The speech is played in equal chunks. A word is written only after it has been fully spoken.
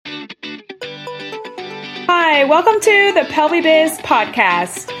Hi, welcome to the Pelvic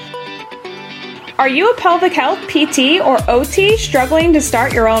podcast. Are you a pelvic health PT or OT struggling to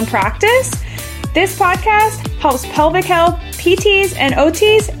start your own practice? This podcast helps pelvic health PTs and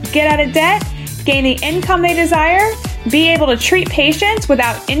OTs get out of debt, gain the income they desire, be able to treat patients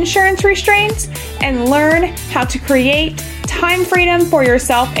without insurance restraints, and learn how to create time freedom for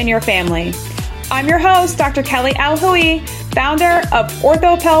yourself and your family. I'm your host, Dr. Kelly Alhui, founder of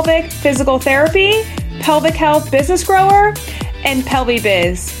Orthopelvic Physical Therapy, Pelvic Health Business Grower, and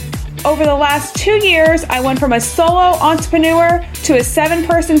PelviBiz. Over the last 2 years, I went from a solo entrepreneur to a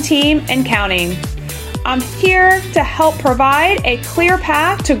 7-person team and counting. I'm here to help provide a clear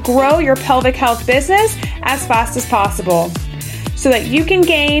path to grow your pelvic health business as fast as possible so that you can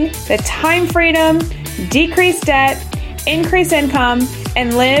gain the time freedom, decrease debt, increase income,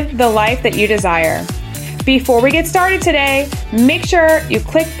 and live the life that you desire. Before we get started today, make sure you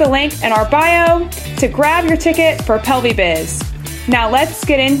click the link in our bio to grab your ticket for PelviBiz. Now let's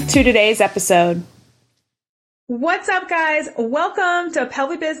get into today's episode. What's up, guys? Welcome to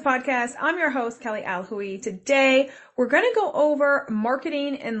PelviBiz podcast. I'm your host, Kelly Alhui. Today, we're going to go over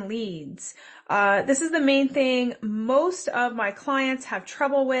marketing and leads. This is the main thing most of my clients have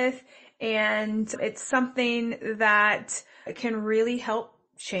trouble with, and it's something that can really help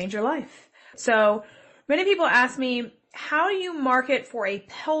change your life. So many people ask me, how do you market for a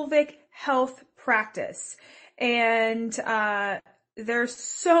pelvic health practice? And there's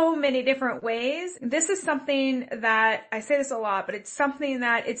so many different ways. This is something that, I say this a lot, but it's something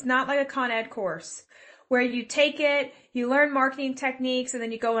that it's not like a Con Ed course where you take it, you learn marketing techniques, and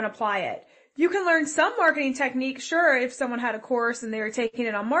then you go and apply it. You can learn some marketing techniques, sure, if someone had a course and they were taking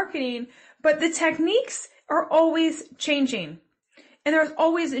it on marketing, but the techniques are always changing. And there's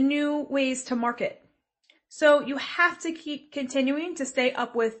always new ways to market. So you have to keep continuing to stay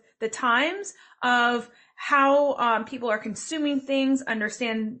up with the times of how people are consuming things,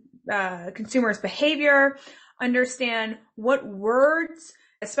 understand consumers' behavior, understand what words,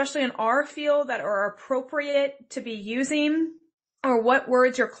 especially in our field, that are appropriate to be using, or what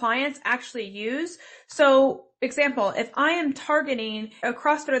words your clients actually use. So, example, if I am targeting a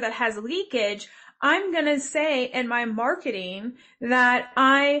CrossFitter that has leakage, I'm going to say in my marketing that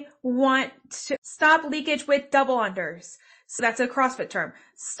I want to stop leakage with double unders. So that's a CrossFit term.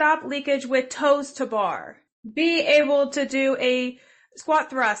 Stop leakage with toes to bar. Be able to do a squat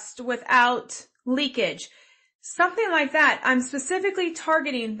thrust without leakage. Something like that. I'm specifically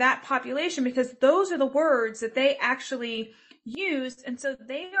targeting that population because those are the words that they actually use. And so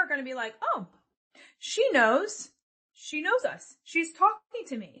they are going to be like, oh, she knows us. She's talking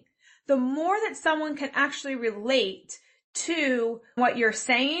to me. The more that someone can actually relate to what you're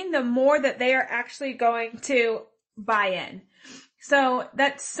saying, the more that they are actually going to buy in. So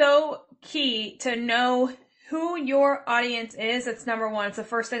that's so key to know who your audience is. That's number one. It's the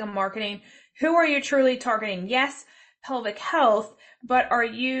first thing in marketing. Who are you truly targeting? Yes, pelvic health, but are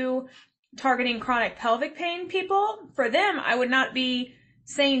you targeting chronic pelvic pain people? For them, I would not be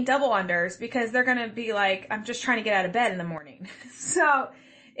saying double unders because they're going to be like, I'm just trying to get out of bed in the morning. So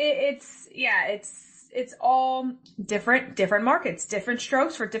it's all different markets, different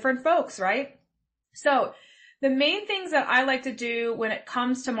strokes for different folks, right? So the main things that I like to do when it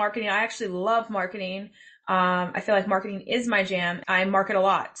comes to marketing, I actually love marketing. I feel like marketing is my jam. I market a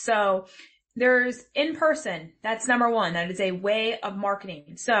lot. So there's in person. That's number one. That is a way of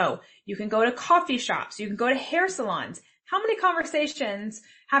marketing. So you can go to coffee shops. You can go to hair salons. How many conversations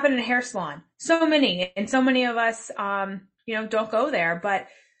happen in a hair salon? So many. And so many of us, don't go there, but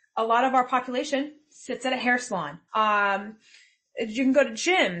a lot of our population sits at a hair salon. You can go to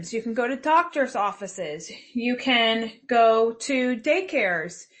gyms. You can go to doctor's offices. You can go to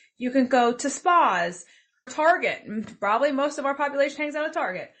daycares. You can go to spas, Target. Probably most of our population hangs out at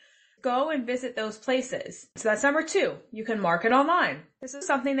Target. Go and visit those places. So that's number two. You can market online. This is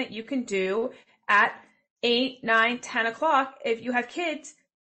something that you can do at 8, 9, 10 o'clock. If you have kids,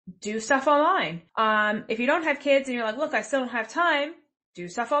 do stuff online. If you don't have kids and you're like, look, I still don't have time, do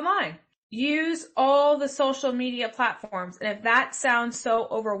stuff online. Use all the social media platforms. And if that sounds so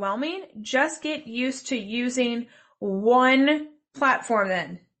overwhelming, just get used to using one platform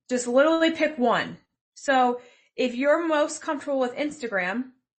then. Just literally pick one. So if you're most comfortable with Instagram,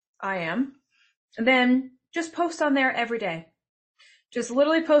 I am, then just post on there every day. Just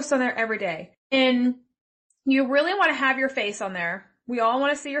literally post on there every day. And you really want to have your face on there. We all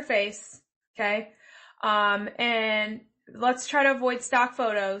want to see your face. Okay. And let's try to avoid stock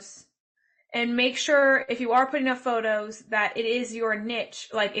photos and make sure if you are putting up photos that it is your niche.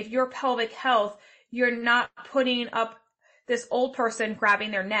 Like if you're pelvic health, you're not putting up this old person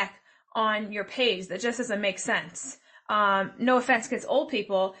grabbing their neck on your page that just doesn't make sense. No offense against old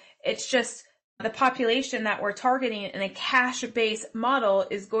people. It's just the population that we're targeting in a cash-based model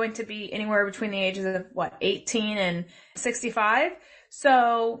is going to be anywhere between the ages of 18 and 65.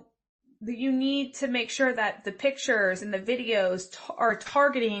 So you need to make sure that the pictures and the videos are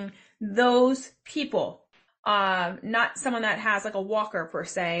targeting those people, not someone that has like a walker per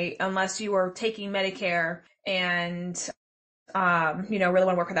se, unless you are taking Medicare and really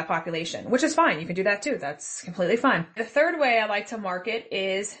want to work with that population, which is fine. You can do that too. That's completely fine. The third way I like to market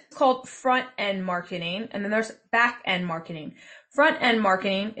is called front end marketing. And then there's back end marketing. Front end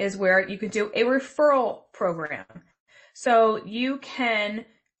marketing is where you can do a referral program. So you can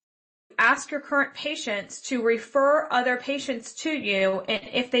ask your current patients to refer other patients to you. And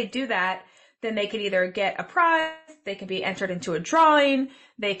if they do that, then they could either get a prize, they could be entered into a drawing,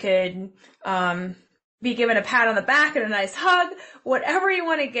 they could, be given a pat on the back and a nice hug, whatever you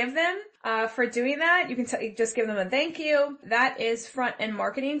want to give them for doing that. You can just give them a thank you. That is front end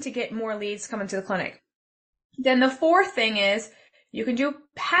marketing to get more leads coming to the clinic. Then the fourth thing is you can do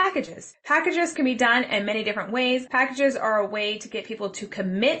packages. Packages can be done in many different ways. Packages are a way to get people to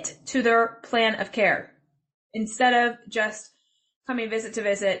commit to their plan of care. Instead of just coming visit to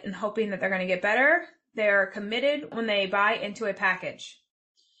visit and hoping that they're going to get better, they're committed when they buy into a package.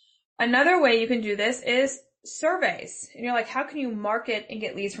 Another way you can do this is surveys. And you're like, how can you market and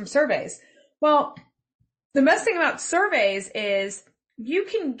get leads from surveys? Well, the best thing about surveys is you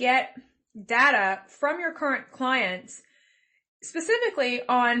can get data from your current clients specifically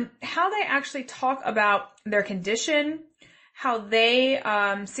on how they actually talk about their condition, how they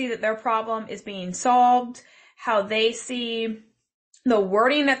see that their problem is being solved, how they see the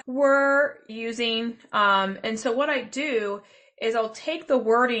wording that we're using. And so what I do is I'll take the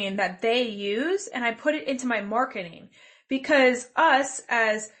wording that they use and I put it into my marketing, because us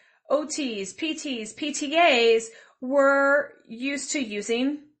as OTs, PTs, PTAs, we're used to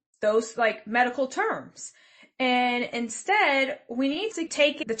using those like medical terms. And instead, we need to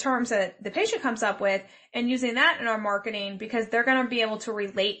take the terms that the patient comes up with and using that in our marketing, because they're going to be able to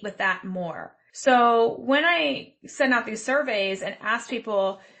relate with that more. So when I send out these surveys and ask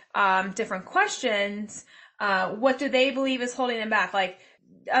people different questions, what do they believe is holding them back? Like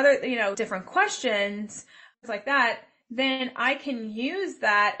other, different questions like that, then I can use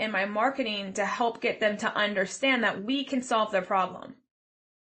that in my marketing to help get them to understand that we can solve their problem.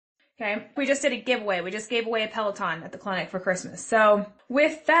 Okay. We just did a giveaway. We just gave away a Peloton at the clinic for Christmas. So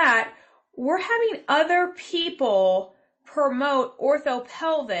with that, we're having other people promote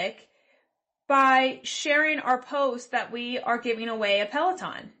orthopelvic by sharing our post that we are giving away a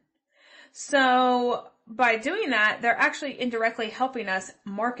Peloton. So by doing that, they're actually indirectly helping us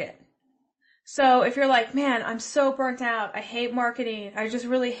market. So if you're like, man, I'm so burnt out. I hate marketing. I just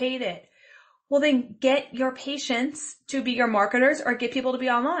really hate it. Well, then get your patients to be your marketers or get people to be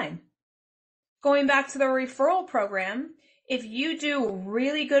online. Going back to the referral program, if you do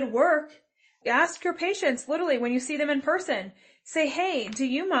really good work, ask your patients literally when you see them in person, say, hey, do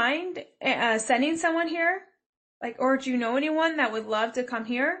you mind sending someone here? Or do you know anyone that would love to come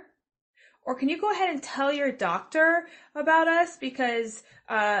here? Or can you go ahead and tell your doctor about us because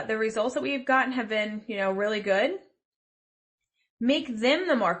the results that we've gotten have been, really good? Make them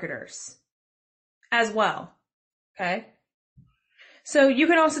the marketers as well. Okay. So you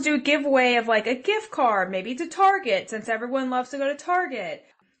can also do a giveaway of like a gift card, maybe to Target, since everyone loves to go to Target.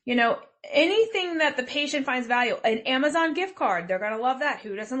 Anything that the patient finds value. An Amazon gift card. They're going to love that.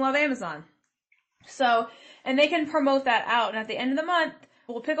 Who doesn't love Amazon? So, and they can promote that out. And at the end of the month,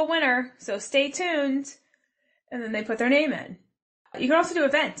 we'll pick a winner, so stay tuned, and then they put their name in. You can also do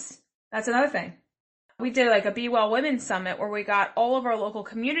events. That's another thing. We did like a Be Well Women's Summit where we got all of our local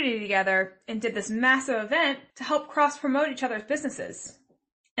community together and did this massive event to help cross-promote each other's businesses.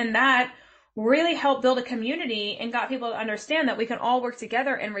 And that really helped build a community and got people to understand that we can all work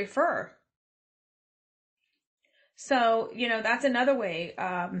together and refer. So, that's another way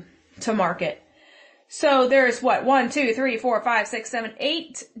to market. So there's 1, 2, 3, 4, 5, 6, 7,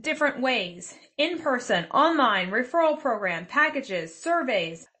 8 different ways. In person, online, referral program, packages,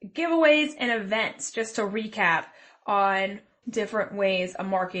 surveys, giveaways, and events, just to recap on different ways of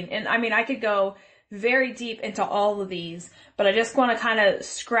marketing. And I could go very deep into all of these, but I just want to kind of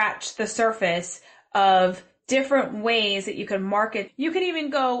scratch the surface of different ways that you can market. You can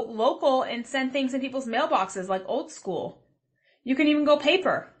even go local and send things in people's mailboxes like old school. You can even go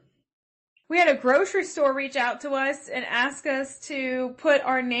paper. We had a grocery store reach out to us and ask us to put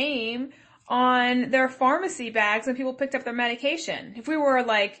our name on their pharmacy bags when people picked up their medication. If we were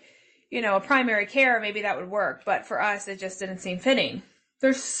like, a primary care, maybe that would work. But for us, it just didn't seem fitting.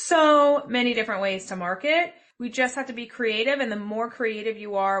 There's so many different ways to market. We just have to be creative, and the more creative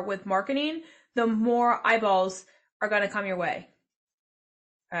you are with marketing, the more eyeballs are going to come your way.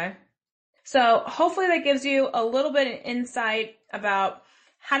 Okay. So hopefully that gives you a little bit of insight about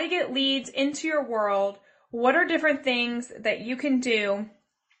how to get leads into your world. What are different things that you can do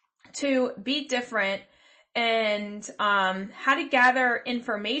to be different, and how to gather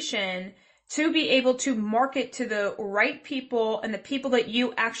information to be able to market to the right people and the people that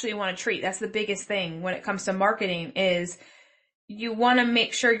you actually want to treat. That's the biggest thing when it comes to marketing, is you want to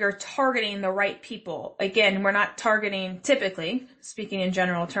make sure you're targeting the right people. Again, we're not targeting, typically, speaking in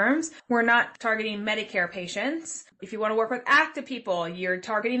general terms, we're not targeting Medicare patients. If you want to work with active people, you're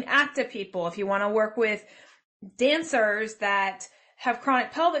targeting active people. If you want to work with dancers that have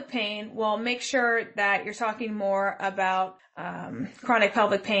chronic pelvic pain, well, make sure that you're talking more about chronic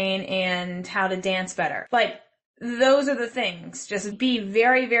pelvic pain and how to dance better. Like, those are the things. Just be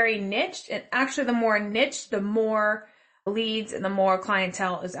very, very niched. And actually, the more niched, the more leads and the more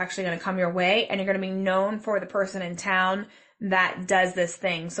clientele is actually going to come your way. And you're going to be known for the person in town that does this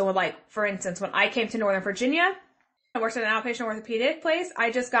thing. So like, for instance, when I came to Northern Virginia, I worked at an outpatient orthopedic place.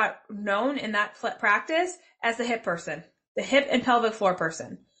 I just got known in that practice as the hip person, the hip and pelvic floor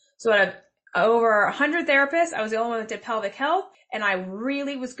person. So out of over 100 therapists, I was the only one that did pelvic health, and I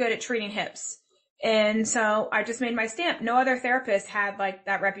really was good at treating hips. And so I just made my stamp. No other therapist had like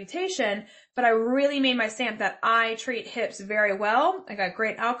that reputation, but I really made my stamp that I treat hips very well. I got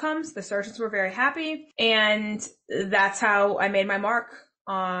great outcomes. The surgeons were very happy. And that's how I made my mark,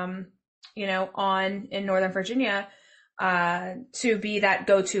 in Northern Virginia, to be that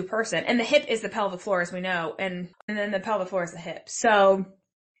go-to person. And the hip is the pelvic floor, as we know. And then the pelvic floor is the hip. So,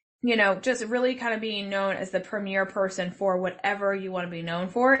 just really kind of being known as the premier person for whatever you want to be known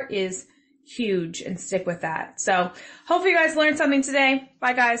for is huge, and stick with that. So hopefully you guys learned something today.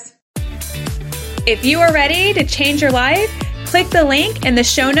 Bye, guys. If you are ready to change your life, click the link in the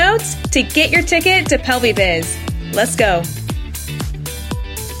show notes to get your ticket to PelviBiz. Let's go.